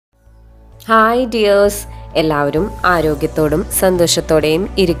Hi dears, എല്ലാവരും ആരോഗ്യത്തോടും സന്തോഷത്തോടെയും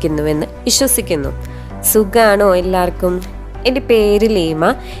ഇരിക്കുന്നുവെന്ന് വിശ്വസിക്കുന്നു. സുഖാണോ എല്ലാവർക്കും? എൻ്റെ പേര് ലീമ.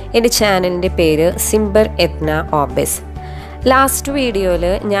 എൻ്റെ ചാനലിൻ്റെ പേര് സിംബർ എത്ന ഓബെസ്. ലാസ്റ്റ് വീഡിയോയിൽ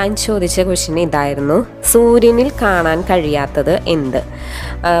ഞാൻ ചോദിച്ച ക്വസ്റ്റ്യൻ ഇതായിരുന്നു: സൂര്യനിൽ കാണാൻ കഴിയാത്തത് എന്ത്?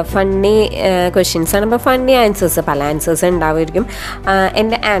 ഫണ്ണി ക്വസ്റ്റ്യൻസ് ആണ്. അപ്പോൾ ഫണ്ണി ആൻസേഴ്സ്, പല ആൻസേഴ്സ് ഉണ്ടാവുമായിരിക്കും.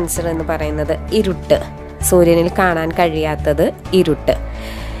 എൻ്റെ ആൻസർ എന്ന് പറയുന്നത് ഇരുട്ട്. സൂര്യനിൽ കാണാൻ കഴിയാത്തത് ഇരുട്ട്.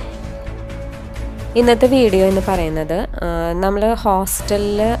 ഇന്നത്തെ വീഡിയോ എന്ന് പറയുന്നത് നമ്മൾ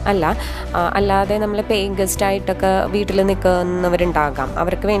ഹോസ്റ്റലിൽ അല്ലാതെ നമ്മൾ പേയിങ് ഗസ്റ്റ് ആയിട്ടൊക്കെ വീട്ടിൽ നിൽക്കുന്നവരുണ്ടാകാം.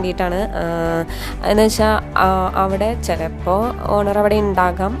 അവർക്ക് വേണ്ടിയിട്ടാണ്. എന്ന് വെച്ചാൽ അവിടെ ചിലപ്പോൾ ഓണർ അവിടെ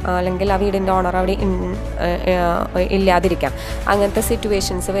ഉണ്ടാകാം, അല്ലെങ്കിൽ ആ വീടിൻ്റെ ഓണർ അവിടെ ഇല്ലാതിരിക്കാം. അങ്ങനത്തെ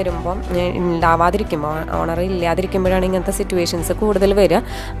സിറ്റുവേഷൻസ് വരുമ്പം ഉണ്ടാവാതിരിക്കുമ്പോൾ, ഓണർ ഇല്ലാതിരിക്കുമ്പോഴാണ് ഇങ്ങനത്തെ സിറ്റുവേഷൻസ് കൂടുതൽ വരിക.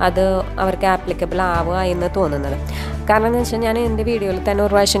 അത് അവർക്ക് ആപ്ലിക്കബിൾ ആവുക എന്ന് തോന്നുന്നത്. കാരണം എന്ന് വെച്ചാൽ ഞാൻ എൻ്റെ വീഡിയോയിൽ തന്നെ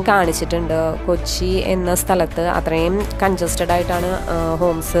ഒരു പ്രാവശ്യം കാണിച്ചിട്ടുണ്ട്. കൊച്ചി എന്ന സ്ഥലത്ത് അത്രയും കൺജസ്റ്റഡ് ആയിട്ടാണ്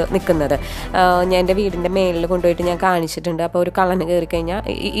ഹോംസ് നിൽക്കുന്നത്. ഞാൻ എൻ്റെ വീടിൻ്റെ മേലിൽ കൊണ്ടുപോയിട്ട് ഞാൻ കാണിച്ചിട്ടുണ്ട്. അപ്പോൾ ഒരു കള്ളന് കയറി കഴിഞ്ഞാൽ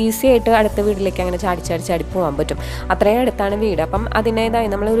ഈസി ആയിട്ട് അടുത്ത വീട്ടിലേക്ക് അങ്ങനെ ചാടി പോകാൻ പറ്റും. അത്രയും അടുത്താണ് വീട്. അപ്പം അതിൻ്റേതായി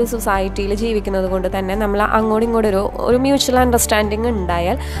നമ്മളൊരു സൊസൈറ്റിയിൽ ജീവിക്കുന്നത് കൊണ്ട് തന്നെ നമ്മൾ അങ്ങോട്ടും ഇങ്ങോട്ടും ഒരു മ്യൂച്വൽ അണ്ടർസ്റ്റാൻഡിങ്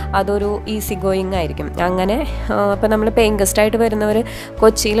ഉണ്ടായാൽ അതൊരു ഈസി ഗോയിങ് ആയിരിക്കും. അങ്ങനെ ഇപ്പോൾ നമ്മൾ പേയിങ് ഗസ്റ്റായിട്ട് വരുന്നവർ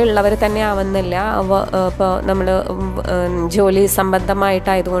കൊച്ചിയിലുള്ളവർ തന്നെ ആവുന്നില്ല. ഇപ്പോൾ നമ്മൾ ജോലി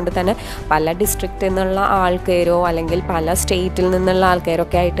സംബന്ധമായിട്ടായതുകൊണ്ട് തന്നെ പല ഡിസ്ട്രിക്റ്റിൽ നിന്നുള്ള ആൾക്കാരോ അല്ലെങ്കിൽ പല സ്റ്റേറ്റിൽ നിന്നുള്ള ആൾക്കാരോ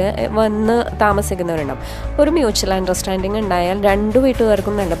ഒക്കെ ആയിട്ട് വന്ന് താമസിക്കുന്നവരുണ്ടാവും. ഒരു മ്യൂച്വൽ അണ്ടർസ്റ്റാൻഡിങ് ഉണ്ടായാൽ രണ്ടു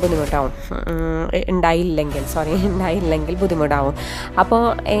വീട്ടുകാർക്കും നല്ല ബുദ്ധിമുട്ടാവും. ഉണ്ടായില്ലെങ്കിൽ ബുദ്ധിമുട്ടാവും. അപ്പോൾ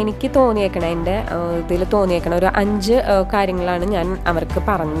എനിക്ക് തോന്നിയേക്കണ, എൻ്റെ ഇതിൽ തോന്നിയേക്കണ ഒരു 5 കാര്യങ്ങളാണ് ഞാൻ അവർക്ക്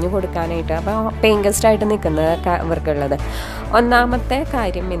പറഞ്ഞു കൊടുക്കാനായിട്ട്, അപ്പോൾ പേയിങ് ഗസ്റ്റായിട്ട് നിൽക്കുന്നത് അവർക്കുള്ളത്. ഒന്നാമത്തെ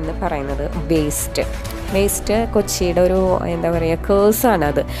കാര്യം എന്ന് പറയുന്നത് വേസ്റ്റ് കൊച്ചിയുടെ ഒരു എന്താ പറയുക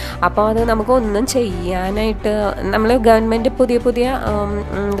കേഴ്സാണത്. അപ്പോൾ അത് നമുക്കൊന്നും ചെയ്യാനായിട്ട്, നമ്മൾ ഗവൺമെൻറ് പുതിയ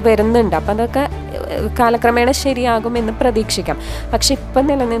വരുന്നുണ്ട്. അപ്പോൾ അതൊക്കെ കാലക്രമേണ ശരിയാകുമെന്ന് പ്രതീക്ഷിക്കാം. പക്ഷെ ഇപ്പം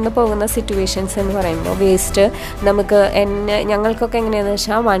നിലനിന്ന് പോകുന്ന സിറ്റുവേഷൻസ് എന്ന് പറയുമ്പോൾ വേസ്റ്റ് ഞങ്ങൾക്കൊക്കെ എങ്ങനെയാണെന്ന്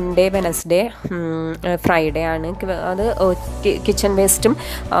വെച്ചാൽ വൺഡേ, വെനസ്ഡേ, ഫ്രൈഡേ ആണ് അത്. കിച്ചൺ വേസ്റ്റും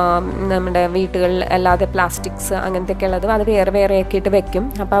നമ്മുടെ വീട്ടുകളിൽ അല്ലാതെ പ്ലാസ്റ്റിക്സ് അങ്ങനത്തെയൊക്കെ ഉള്ളത് അത് വേറെ ആക്കിയിട്ട് വെക്കും.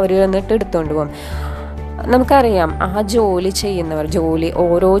 അപ്പോൾ അവർ വന്നിട്ട് എടുത്തുകൊണ്ട് പോകും. നമുക്കറിയാം, ആ ജോലി ചെയ്യുന്നവർ,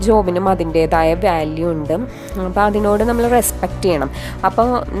 ഓരോ ജോബിനും അതിൻ്റേതായ വാല്യൂ ഉണ്ട്. അപ്പോൾ അതിനോട് നമ്മൾ റെസ്പെക്റ്റ് ചെയ്യണം. അപ്പോൾ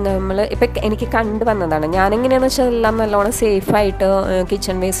ഇപ്പം എനിക്ക് കണ്ടു വന്നതാണ്. ഞാനെങ്ങനെയാണെന്ന് വെച്ചാൽ എല്ലാം നല്ലോണം സേഫായിട്ട്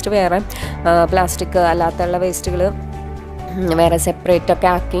കിച്ചൺ വേസ്റ്റ് വേറെ, പ്ലാസ്റ്റിക് അല്ലാത്തുള്ള വേസ്റ്റുകൾ വേറെ സെപ്പറേറ്റൊക്കെ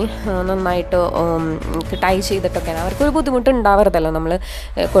ആക്കി നന്നായിട്ട് ടൈ ചെയ്തിട്ടൊക്കെയാണ്. അവർക്കൊരു ബുദ്ധിമുട്ട് ഉണ്ടാവരുതല്ലോ നമ്മൾ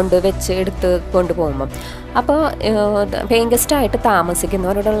എടുത്ത് കൊണ്ടുപോകുമ്പം. അപ്പോൾ പേയിങ് ഗസ്റ്റായിട്ട്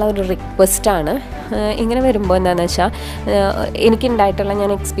താമസിക്കുന്നവരോടുള്ള ഒരു റിക്വസ്റ്റാണ്. ഇങ്ങനെ വരുമ്പോൾ എന്താണെന്ന് വെച്ചാൽ എനിക്കുണ്ടായിട്ടുള്ള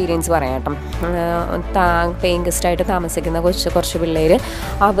ഞാൻ എക്സ്പീരിയൻസ് പറയാം കേട്ടോ. പേയിങ് ഗസ്റ്റായിട്ട് താമസിക്കുന്ന കുറച്ച് പിള്ളേർ,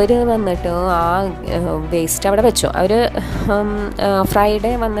 അവർ വന്നിട്ട് ആ വേസ്റ്റ് അവിടെ വെച്ചു. അവർ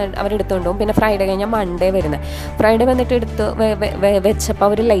ഫ്രൈഡേ അവരെടുത്തുകൊണ്ട് പോകും. പിന്നെ ഫ്രൈഡേ കഴിഞ്ഞാൽ മൺഡേ വരുന്നത്. ഫ്രൈഡേ വന്നിട്ട് വെച്ചപ്പോൾ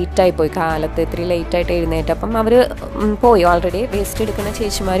അവർ ലേറ്റായിപ്പോയി. കാലത്ത് ഇത്തിരി ലേറ്റായിട്ട് എഴുന്നേറ്റപ്പം അവർ പോയി. ഓൾറെഡി വേസ്റ്റ് എടുക്കുന്ന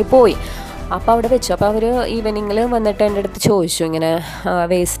ചേച്ചിമാർ പോയി. അപ്പോൾ അവിടെ വെച്ചു. അപ്പോൾ അവർ ഈവനിങ്ങിൽ വന്നിട്ട് എൻ്റെ അടുത്ത് ചോദിച്ചു ഇങ്ങനെ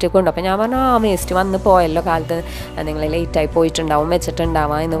വേസ്റ്റ് കൊണ്ടു. അപ്പോൾ ഞാൻ പറഞ്ഞു, വേസ്റ്റ് വന്ന് പോയല്ലോ, കാലത്ത് നിങ്ങൾ ലേറ്റായി പോയിട്ടുണ്ടാവും,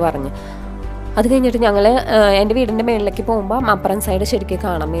 വെച്ചിട്ടുണ്ടാവാം എന്ന് പറഞ്ഞു. അത് കഴിഞ്ഞിട്ട് ഞങ്ങൾ എൻ്റെ വീടിൻ്റെ മേളിലേക്ക് പോകുമ്പോൾ അപ്പുറം സൈഡ് ശരിക്കും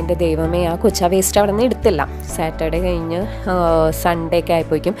കാണാം. എൻ്റെ ദൈവമേ, ആ കൊച്ചാ വേസ്റ്റ് അവിടെ നിന്ന് എടുത്തില്ല. സാറ്റർഡേ കഴിഞ്ഞ് സൺഡേ ഒക്കെ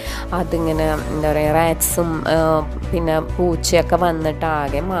ആയിപ്പോയിക്കും അതിങ്ങനെ എന്താ പറയുക, റാറ്റ്സും പിന്നെ പൂച്ചയൊക്കെ വന്നിട്ട്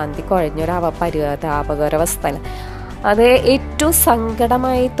ആകെ മാന്തി കുഴഞ്ഞൊരു അപകരാവസ്ഥ. അത് ഏറ്റവും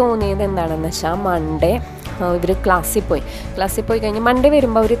സങ്കടമായി തോന്നിയത് എന്താണെന്ന് വെച്ചാൽ, മൺഡേ ഇവർ ക്ലാസ്സിൽ പോയി കഴിഞ്ഞ് മൺഡേ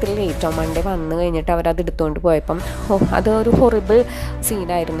വരുമ്പോൾ അവർ ഇത്തിരി ലേറ്റാവും. മൺഡേ വന്നു കഴിഞ്ഞിട്ട് അവരത് എടുത്തുകൊണ്ട് പോയപ്പം അതൊരു ഹൊറിബിൾ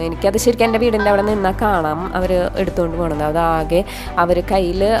സീനായിരുന്നു. എനിക്കത് ശരിക്കും എൻ്റെ വീടിൻ്റെ അവിടെ നിന്നാൽ കാണാം അവർ എടുത്തുകൊണ്ട് പോകണത്. അതാകെ അവർ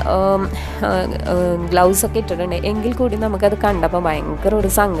കയ്യിൽ ഗ്ലൗസൊക്കെ ഇട്ടിട്ടുണ്ട്. എങ്കിൽ കൂടി നമുക്കത് കണ്ടപ്പോൾ ഭയങ്കര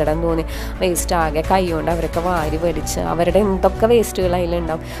ഒരു സങ്കടം തോന്നി. വേസ്റ്റ് ആകെ കൈ കൊണ്ട് അവരൊക്കെ വാരി വലിച്ച് അവരുടെ എന്തൊക്കെ വേസ്റ്റുകൾ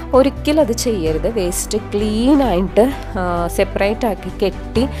അതിലുണ്ടാവും. ഒരിക്കലും അത് ചെയ്യരുത്. വേസ്റ്റ് ക്ലീനായിട്ട് സെപ്പറേറ്റ് ആക്കി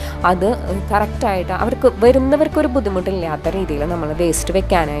കെട്ടി അത് കറക്റ്റായിട്ട് വരുന്നവർക്കൊരു ബുദ്ധിമുട്ടില്ലാത്ത രീതിയിൽ നമ്മൾ വേസ്റ്റ്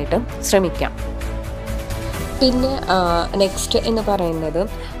വെക്കാനായിട്ട് ശ്രമിക്കാം. പിന്നെ നെക്സ്റ്റ് എന്ന് പറയുന്നത്,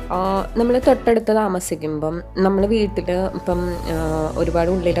 നമ്മൾ തൊട്ടടുത്ത് താമസിക്കുമ്പം നമ്മൾ വീട്ടിൽ ഇപ്പം ഒരുപാട്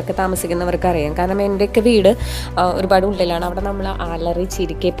ഉള്ളിലൊക്കെ താമസിക്കുന്നവർക്കറിയാം. കാരണം എൻ്റെയൊക്കെ വീട് ഒരുപാട് ഉള്ളിലാണ്. അവിടെ നമ്മൾ അലറി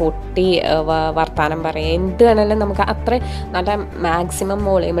ചിരിക്കെ പൊട്ടി വർത്താനം പറയുക എന്ത് വേണമെങ്കിലും നമുക്ക് അത്ര നല്ല മാക്സിമം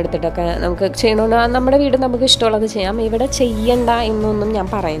വോളിയം എടുത്തിട്ടൊക്കെ നമുക്ക് ചെയ്യണമെന്ന്. നമ്മുടെ വീട് നമുക്ക് ഇഷ്ടമുള്ളത് ചെയ്യാം. ഇവിടെ ചെയ്യണ്ട എന്നൊന്നും ഞാൻ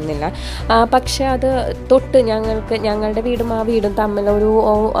പറയുന്നില്ല. പക്ഷെ അത് ഞങ്ങളുടെ വീടും ആ വീടും തമ്മിലൊരു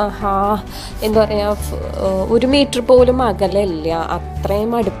എന്താ പറയുക, 1 മീറ്റർ പോലും അകലമില്ല,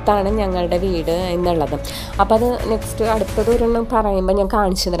 അത്രയും അടുത്താണ് ഞങ്ങളുടെ വീട് എന്നുള്ളത്. അപ്പോൾ അത് നെക്സ്റ്റ് അടുത്തത് ഒരെണ്ണം പറയുമ്പോൾ ഞാൻ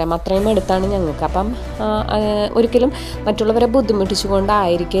കാണിച്ചു തരാം. അത്രയും അടുത്താണ് ഞങ്ങൾക്ക്. അപ്പം ഒരിക്കലും മറ്റുള്ളവരെ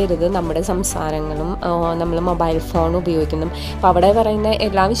ബുദ്ധിമുട്ടിച്ചുകൊണ്ടായിരിക്കരുത് നമ്മുടെ സംസാരങ്ങളും നമ്മൾ മൊബൈൽ ഫോൺ ഉപയോഗിക്കുന്നു. അപ്പോൾ അവിടെ പറയുന്ന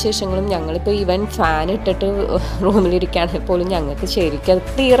എല്ലാ വിശേഷങ്ങളും ഞങ്ങളിപ്പോൾ ഈവൻ ഫാൻ ഇട്ടിട്ട് റൂമിലിരിക്കുകയാണെങ്കിൽ പോലും ഞങ്ങൾക്ക് ശരിക്കും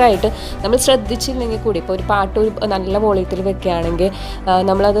ക്ലിയറായിട്ട് നമ്മൾ ശ്രദ്ധിച്ചില്ലെങ്കിൽ കൂടി, ഇപ്പോൾ ഒരു പാട്ട് നല്ല വോളിയത്തിൽ വെക്കുകയാണെങ്കിൽ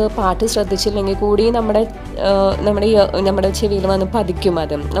നമ്മളത് പാട്ട് ശ്രദ്ധിച്ചില്ലെങ്കിൽ കൂടി നമ്മുടെ ചെവിയിൽ വന്ന് പതിക്കും.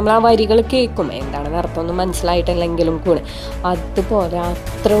 അത് നമ്മൾ ആ വരികൾ കേൾക്കും, എന്താണെന്ന് അർത്ഥമൊന്നും മനസ്സിലായിട്ടില്ലെങ്കിലും കൂടെ. അതുപോലെ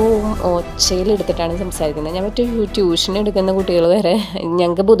അത്രയും ഒച്ചയിലെടുത്തിട്ടാണ് സംസാരിക്കുന്നത്. ഞാൻ മറ്റേ ട്യൂഷൻ എടുക്കുന്ന കുട്ടികൾ വരെ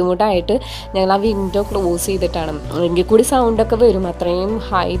ഞങ്ങൾക്ക് ബുദ്ധിമുട്ടായിട്ട് ഞങ്ങൾ ആ വിൻഡോ ക്ലോസ് ചെയ്തിട്ടാണ്, എങ്കിൽ കൂടി സൗണ്ടൊക്കെ വരും. അത്രയും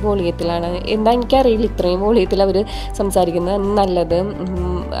ഹൈ വോളിയത്തിലാണ്. എന്താ എനിക്കറിയില്ല, ഇത്രയും വോളിയത്തിൽ അവർ സംസാരിക്കുന്നത് നല്ലത്.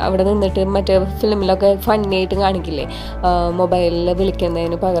 അവിടെ നിന്നിട്ട് മറ്റേ ഫിലിമിലൊക്കെ ഫണ്ണിയായിട്ട് കാണിക്കില്ലേ, മൊബൈലിൽ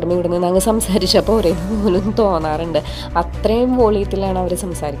വിളിക്കുന്നതിന് പകരം ഇവിടെ നിന്ന് അങ്ങ് സംസാരിച്ചപ്പോൾ ഒരേ പോലും തോന്നാറുണ്ട്. അത്രയും വോളിയത്തിലാണ് അവർ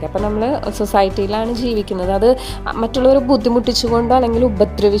സംസാരിക്കുക. അപ്പം നമ്മൾ സൊസൈറ്റിയിലാണ് ജീവിക്കുന്നത്. അത് മറ്റുള്ളവരെ ബുദ്ധിമുട്ടിച്ചുകൊണ്ടോ അല്ലെങ്കിൽ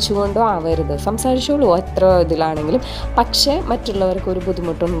ഉപദ്രവിച്ചുകൊണ്ടോ ആവരുത്. സംസാരിച്ചോളൂ എത്ര ഇതിലാണെങ്കിലും, പക്ഷേ മറ്റുള്ളവർക്ക് ഒരു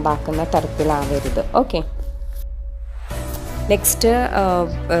ബുദ്ധിമുട്ടുണ്ടാക്കുന്ന തരത്തിലാവരുത്. ഓക്കെ. നെക്സ്റ്റ്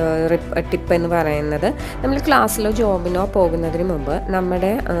ടിപ്പ് എന്ന് പറയുന്നത്, നമ്മൾ ക്ലാസ്സിലോ ജോബിനോ പോകുന്നതിന് മുമ്പ് നമ്മുടെ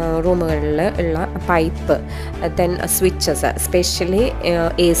റൂമുകളിൽ ഉള്ള pipe, then switches, specially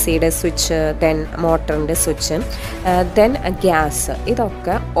AC-യുടെ switch, then മോട്ടറിൻ്റെ switch, then gas,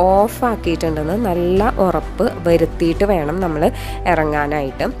 ഇതൊക്കെ ഓഫ് ആക്കിയിട്ടുണ്ടെന്ന് നല്ല ഉറപ്പ് വരുത്തിയിട്ട് വേണം നമ്മൾ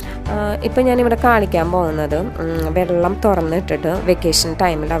ഇറങ്ങാനായിട്ട്. ഇപ്പം ഞാനിവിടെ കാണിക്കാൻ പോകുന്നത് വെള്ളം തുറന്നിട്ടിട്ട് വെക്കേഷൻ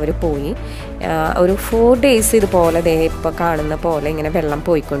ടൈമിൽ അവർ പോയി ഒരു 4 days ഇതുപോലെ ഇപ്പോൾ കാണുന്ന പോലെ ഇങ്ങനെ വെള്ളം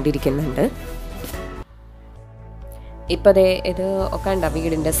പോയിക്കൊണ്ടിരിക്കുന്നുണ്ട്. ഇപ്പോൾ ഇത് കണ്ട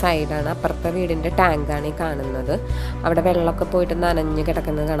വീടിൻ്റെ സൈഡാണ്, അപ്പുറത്തെ വീടിൻ്റെ ടാങ്കാണ് ഈ കാണുന്നത്. അവിടെ വെള്ളമൊക്കെ പോയിട്ട് നനഞ്ഞ്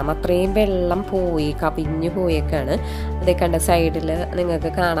കിടക്കുന്നത് കാണാം. അത്രയും വെള്ളം പോയി കവിഞ്ഞു പോയേക്കാണ്. അതേ കണ്ട സൈഡിൽ നിങ്ങൾക്ക്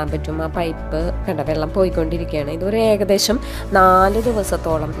കാണാൻ പറ്റും, ആ പൈപ്പ് കണ്ട വെള്ളം പോയിക്കൊണ്ടിരിക്കുകയാണ്. ഇതൊരു ഏകദേശം 4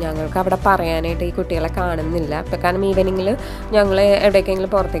 ദിവസത്തോളം ഞങ്ങൾക്ക് അവിടെ പറയാനായിട്ട് ഈ കുട്ടികളെ കാണുന്നില്ല. അപ്പം കാരണം ഈവനിങ്ങിൽ ഞങ്ങൾ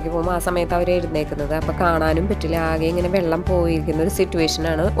എവിടേക്കെങ്കിലും പുറത്തേക്ക് പോകുമ്പോൾ ആ സമയത്ത് അവർ എഴുന്നേക്കുന്നത്, അപ്പോൾ കാണാനും പറ്റില്ല. ആകെ ഇങ്ങനെ വെള്ളം പോയിരിക്കുന്ന ഒരു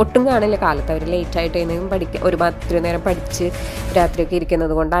സിറ്റുവേഷനാണ്. ഒട്ടും കാണില്ല. കാലത്ത് അവർ ലേറ്റായിട്ട് എന്തെങ്കിലും ഒരു നേരം പഠിച്ച് രാത്രിയൊക്കെ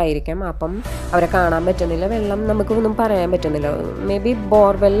ഇരിക്കുന്നത് കൊണ്ടായിരിക്കാം. അപ്പം അവരെ കാണാൻ പറ്റുന്നില്ല. വെള്ളം നമുക്കൊന്നും പറയാൻ പറ്റുന്നില്ല. മേ ബി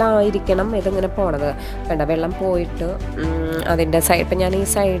ബോർവെല്ലായിരിക്കണം ഇതിങ്ങനെ പോണത്. കണ്ട വെള്ളം പോയിട്ട് അതിൻ്റെ സൈഡ്, ഇപ്പം ഞാൻ ഈ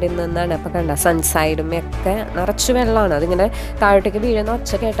സൈഡിൽ നിന്നാണ് അപ്പോൾ കണ്ട സൺസൈഡും ഒക്കെ നിറച്ച് വെള്ളമാണ്. അതിങ്ങനെ താഴോട്ടേക്ക് വീഴുന്ന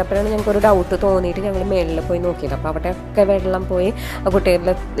ഒച്ച കേട്ടപ്പോഴാണ് ഞങ്ങൾക്കൊരു ഡൗട്ട് തോന്നിയിട്ട് ഞങ്ങൾ മേളിൽ പോയി നോക്കിയത്. അപ്പോൾ അവിടെയൊക്കെ വെള്ളം പോയി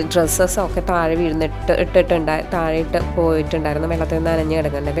കുട്ടികളുടെ ഡ്രസ്സസൊക്കെ താഴെ താഴെ പോയിട്ടുണ്ടായിരുന്നു. വെള്ളത്തിൽ നനഞ്ഞ്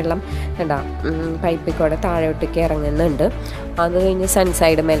കിടക്കുന്നുണ്ട്. വെള്ളം കണ്ട പൈപ്പിൽ കൂടെ താഴോട്ടേക്ക് ഇറങ്ങുന്നുണ്ട്. അത് കഴിഞ്ഞ്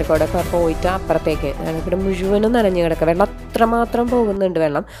സൺസൈഡ് മേലെ കൂടെ പോയിട്ട് അപ്പുറത്തേക്ക് ഇവിടെ മുഴുവനും നനഞ്ഞ് കിടക്കുക. വെള്ളം അത്രമാത്രം പോകുന്നുണ്ട്.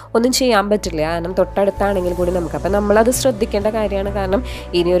 വെള്ളം ഒന്നും ചെയ്യാൻ പറ്റില്ല, കാരണം തൊട്ടടുത്താണെങ്കിൽ കൂടി നമുക്ക്. അപ്പം നമ്മളത് ശ്രദ്ധിക്കേണ്ട കാര്യമാണ്. കാരണം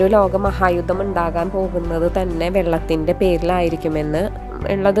ഇനിയൊരു ലോക മഹായുദ്ധം ഉണ്ടാകാൻ പോകുന്നത് തന്നെ വെള്ളത്തിൻ്റെ പേരിലായിരിക്കുമെന്ന്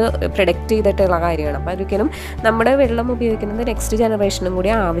ഉള്ളത് പ്രെഡിക്റ്റ് ചെയ്തിട്ടുള്ള കാര്യമാണ്. അപ്പോൾ ഒരിക്കലും നമ്മുടെ വെള്ളം ഉപയോഗിക്കുന്നത് നെക്സ്റ്റ് ജനറേഷനും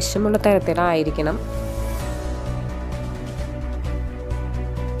കൂടി ആവശ്യമുള്ള തരത്തിലായിരിക്കണം.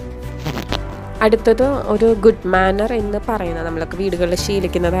 അടുത്തത് ഒരു ഗുഡ് മാനർ എന്ന് പറയുന്നത് നമ്മളൊക്കെ വീടുകളിൽ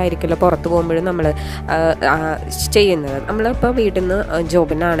ശീലിക്കുന്നതായിരിക്കില്ല പുറത്ത് പോകുമ്പോഴും നമ്മൾ ചെയ്യുന്നത്. നമ്മളിപ്പോൾ വീട്ടിൽ നിന്ന്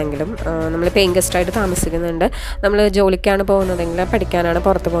ജോബിനാണെങ്കിലും നമ്മൾ പേയിങ് ഗസ്റ്റായിട്ട് താമസിക്കുന്നുണ്ട്, നമ്മൾ ജോലിക്കാണ് പോകുന്നതെങ്കിൽ പഠിക്കാനാണ്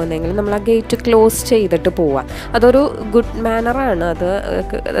പുറത്ത് പോകുന്നതെങ്കിൽ നമ്മൾ ആ ഗേറ്റ് ക്ലോസ് ചെയ്തിട്ട് പോവുക. അതൊരു ഗുഡ് മാനറാണ്.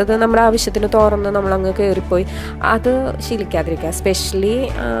 അത് നമ്മുടെ ആവശ്യത്തിന് തുറന്ന് നമ്മളങ്ങ് കയറിപ്പോയി അത് ശീലിക്കാതിരിക്കുക. എസ്പെഷ്യലി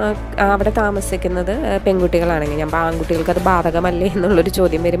അവിടെ താമസിക്കുന്നത് പെൺകുട്ടികളാണെങ്കിൽ, ഞാൻ ആൺകുട്ടികൾക്ക് അത് ബാധകമല്ലേ എന്നുള്ളൊരു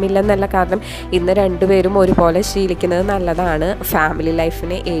ചോദ്യം വരും. ഇല്ലെന്നല്ല, കാരണം ഇന്ന് രണ്ടുപേരും ഒരുപോലെ ശീലിക്കുന്നത് നല്ലതാണ്, ഫാമിലി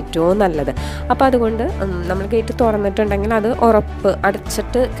ലൈഫിന് ഏറ്റവും നല്ലത്. അപ്പോൾ അതുകൊണ്ട് നമ്മൾ ഗേറ്റ് തുറന്നിട്ടുണ്ടെങ്കിൽ അത് ഉറപ്പ്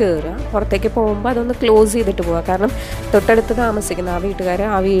അടച്ചിട്ട് കയറുക. പുറത്തേക്ക് പോകുമ്പോൾ അതൊന്ന് ക്ലോസ് ചെയ്തിട്ട് പോവുക. കാരണം തൊട്ടടുത്ത് താമസിക്കുന്ന ആ വീട്ടുകാർ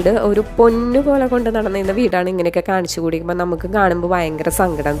ആ വീട് ഒരു പൊന്നു പോലെ കൊണ്ട് നടന്നിരുന്ന വീടാണ് ഇങ്ങനെയൊക്കെ കാണിച്ചു കൂടിക്കുമ്പോൾ നമുക്ക് കാണുമ്പോൾ ഭയങ്കര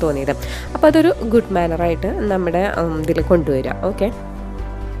സങ്കടം തോന്നിയത്. അപ്പോൾ അതൊരു ഗുഡ് മാനറായിട്ട് നമ്മുടെ ഇതിൽ കൊണ്ടുവരിക. ഓക്കെ,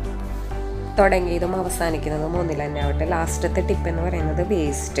 തുടങ്ങിയതും അവസാനിക്കുന്നതും ഒന്നിൽ തന്നെ ആവട്ടെ. ലാസ്റ്റത്തെ ടിപ്പ് എന്ന് പറയുന്നത്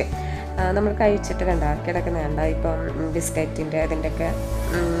വേസ്റ്റ്. നമ്മൾ കഴിച്ചിട്ട് കിടക്കുന്ന ഇപ്പം ബിസ്ക്കറ്റിൻ്റെ അതിൻ്റെയൊക്കെ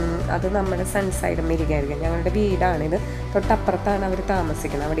അത് നമ്മുടെ സൺസൈഡും ഇരിക്കുകയായിരിക്കും. ഞങ്ങളുടെ വീടാണിത്, തൊട്ടപ്പുറത്താണ് അവർ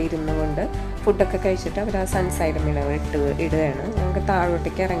താമസിക്കുന്നത്. അവിടെ ഇരുന്നു കൊണ്ട് ഫുഡൊക്കെ കഴിച്ചിട്ട് അവർ ആ സൺസൈഡും ഇടുകയാണ്. ഞങ്ങൾക്ക്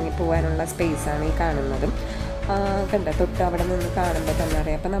താഴോട്ടേക്ക് ഇറങ്ങി പോകാനുള്ള സ്പേസാണ് ഈ കാണുന്നത്. കണ്ട തൊട്ട് അവിടെ നിന്ന് കാണുമ്പോൾ തന്നെ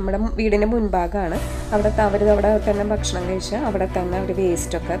അറിയാം. അപ്പം നമ്മുടെ വീടിൻ്റെ മുൻഭാഗമാണ്. അവിടെ തന്നെ ഭക്ഷണം കഴിച്ച് അവിടെ തന്നെ അവർ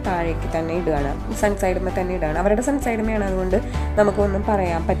വേസ്റ്റൊക്കെ താഴേക്ക് തന്നെ ഇടുകയാണ്, സൺസൈഡുമ്മ തന്നെ ഇടുകയാണ്. അവരുടെ സൺസൈഡുമ്മയാണ്, അതുകൊണ്ട് നമുക്കൊന്നും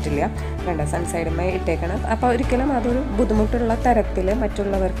പറയാൻ പറ്റില്ല. കണ്ട സൺസൈഡുമ്മ ഇട്ടേക്കണം. അപ്പോൾ ഒരിക്കലും അതൊരു ബുദ്ധിമുട്ടുള്ള തരത്തിൽ,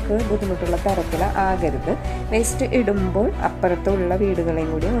 മറ്റുള്ളവർക്ക് ബുദ്ധിമുട്ടുള്ള തരത്തിൽ ആകരുത്. വേസ്റ്റ് ഇടുമ്പോൾ അപ്പുറത്തുള്ള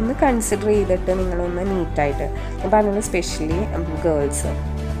വീടുകളെയും കൂടി ഒന്ന് കൺസിഡർ ചെയ്തിട്ട് നിങ്ങളൊന്ന് നീറ്റായിട്ട്, അപ്പോൾ അതിനുള്ള സ്പെഷ്യലി ഗേൾസ്.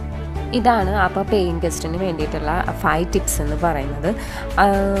 ഇതാണ് അപ്പോൾ പേയിങ് ഗസ്റ്റിന് വേണ്ടിയിട്ടുള്ള 5 ടിപ്സ് എന്ന് പറയുന്നത്.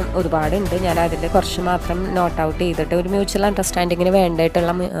 ഒരുപാടുണ്ട്, ഞാൻ അതിൽ കുറച്ച് മാത്രം നോട്ട് ഔട്ട് ചെയ്തിട്ട് ഒരു മ്യൂച്വൽ അണ്ടർസ്റ്റാൻഡിങ്ങിന്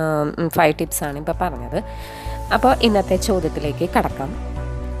വേണ്ടിയിട്ടുള്ള 5 ടിപ്സാണ് ഇപ്പോൾ പറഞ്ഞത്. അപ്പോൾ ഇന്നത്തെ ചോദ്യത്തിലേക്ക് കടക്കാം.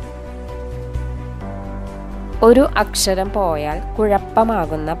 ഒരു അക്ഷരം പോയാൽ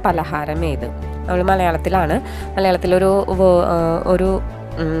കുഴപ്പമാകുന്ന പലഹാരം ഏത്? നമ്മൾ മലയാളത്തിലൊരു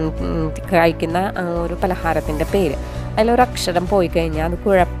കഴിക്കുന്ന ഒരു പലഹാരത്തിൻ്റെ പേര്. അതിലൊരു അക്ഷരം പോയി കഴിഞ്ഞാൽ അത്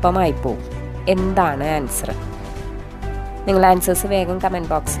കുഴപ്പമായി പോകും. എന്താണ് ആൻസർ? നിങ്ങൾ ആൻസേഴ്സ് വേഗം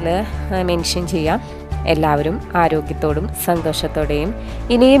കമൻറ്റ് ബോക്സിൽ മെൻഷൻ ചെയ്യാം. എല്ലാവരും ആരോഗ്യത്തോടും സന്തോഷത്തോടെയും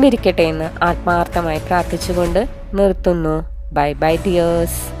ഇനിയും ഇരിക്കട്ടെ എന്ന് ആത്മാർത്ഥമായി പ്രാർത്ഥിച്ചുകൊണ്ട് നിർത്തുന്നു. Bye bye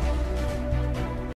dears.